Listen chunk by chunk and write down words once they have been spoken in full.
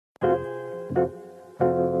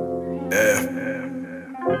Yeah.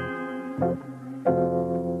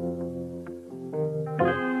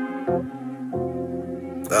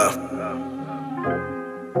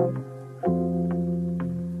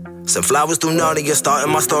 Send flowers through Narnia,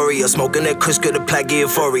 starting my story. Smoking that kush, good to plague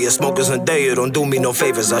euphoria. Smokers and day, don't do me no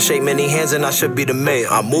favors. I shake many hands and I should be the mayor.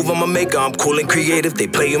 I move, I'm a maker, I'm cool and creative. They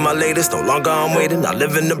play in my latest, no longer I'm waiting. I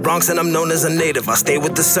live in the Bronx and I'm known as a native. I stay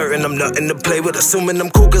with the certain, I'm nothing to play with. Assuming I'm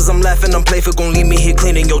cool cause I'm laughing, I'm playful. Gon' leave me here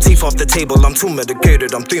cleaning your teeth off the table. I'm too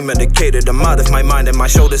medicated, I'm 3 medicated. I'm out of my mind and my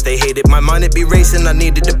shoulders, they hate it. My mind it be racing, I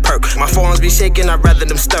needed the perk. My forearms be shaking, I'd rather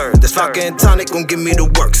them stir. This vodka and tonic gon' give me the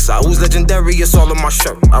works. I who's legendary, it's all on my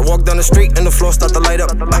shirt. I walk down the street and the floor start to light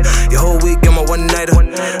up. Your whole week, I'm a one-nighter.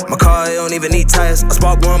 My car, it don't even need tires. I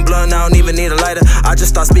spark one blunt, I don't even need a lighter. I just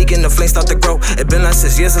start speaking, the flames start to grow. It been like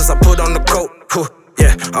 6 years since I put on the coat.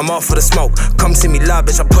 Yeah, I'm off for the smoke. Come see me live,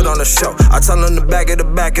 bitch, I put on a show. I tell them to back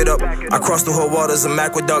it up. I cross through her waters, I'm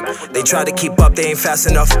aqueduct. They try to keep up, they ain't fast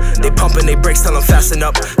enough. They pumping they brakes, tell them fasten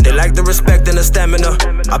up. They like the respect and the stamina.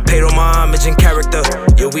 I paid on my homage and character.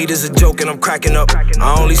 Your weed is a joke and I'm cracking up.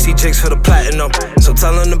 I only see chicks for the platinum. So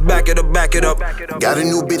tell them to back it up. Got a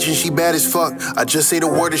new bitch and she bad as fuck. I just say the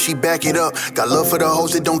word and she back it up. Got love for the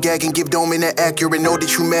hoes that don't gag and give dome in that accurate. Know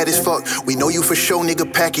that you mad as fuck. We know you for show,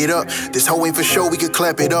 nigga, pack it up. This hoe ain't for show, we can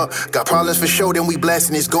clap it up. Got problems for show, then we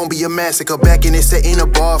blasting. It's gon' be a massacre. Back in it, setting a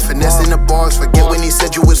bar, finessing the bars. Forget when they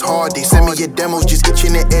said you was hard. They send me your demos, just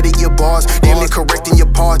itching to edit your bars. Damn, they correcting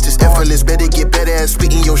your parts. It's effortless, better get better at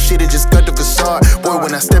spitting your shit. It just cut the facade. Boy,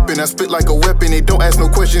 when I step in, I spit like a weapon. They don't ask no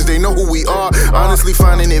questions, they know who we are. Honestly,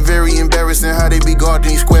 finding it very embarrassing how they be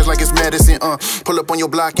guarding these squares like it's Madison. Pull up on your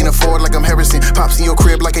block in a Ford like I'm Harrison. Pops in your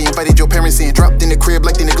crib like I invited your parents in. Dropped in the crib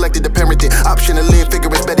like they neglected the parenting. Option to live,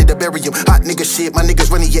 figure it's better to bury him. Hot nigga shit, my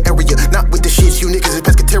niggas running your area. Not with the shits, you niggas is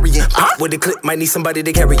pescatarian. With the clip, might need somebody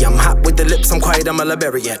to carry. I'm hot with the lips, I'm quiet, I'm a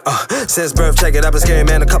Liberian. Since birth, check it, I've been scary,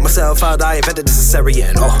 man. I cut myself out, I invented the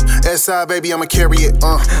cesarean. SI, baby, I'ma carry it.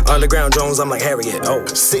 Underground Jones, I'm like Harriet.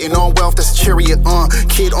 Sitting on wealth, that's a chariot.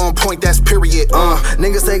 Kid on point, that's period.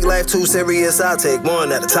 Niggas take life too serious. I take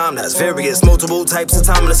one at a time, that's various. Multiple types of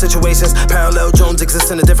time in the situations. Parallel Jones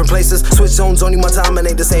exist in the different places. Switch zones, only my time, and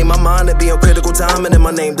ain't the same. My mind, it be on critical time, and in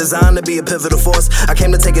my name, designed to be a pivotal force. I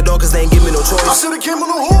came to take it all, cause they ain't give me no choice. I should've came on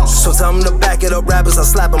a horse. So tell them to back it up, rappers, I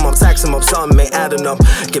slap them, I'm taxing them, something ain't adding up.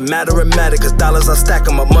 Get madder and madder, cause dollars I stack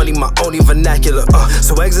them, my money, my only vernacular.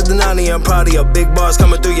 So exit the Narnia, I'm proud of you. Big bars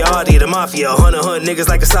coming through your audio, the mafia. Hunt niggas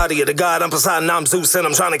like a Saudi, the god, I'm Poseidon, I'm Zeus, and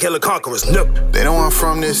I'm trying to kill the conquerors. No. They know I'm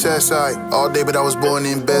from this side all day, but I was born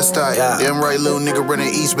in Bed-Stuy. Damn right, little nigga running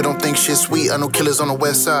east, but don't think shit sweet. I know killers on the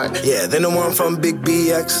west side. Yeah, they know I'm from Big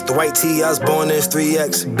BX. The white tee I was born in is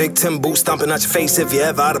 3X. Big Tim boot stomping out your face. If you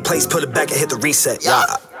ever out of place, put it back and hit the reset. Yeah.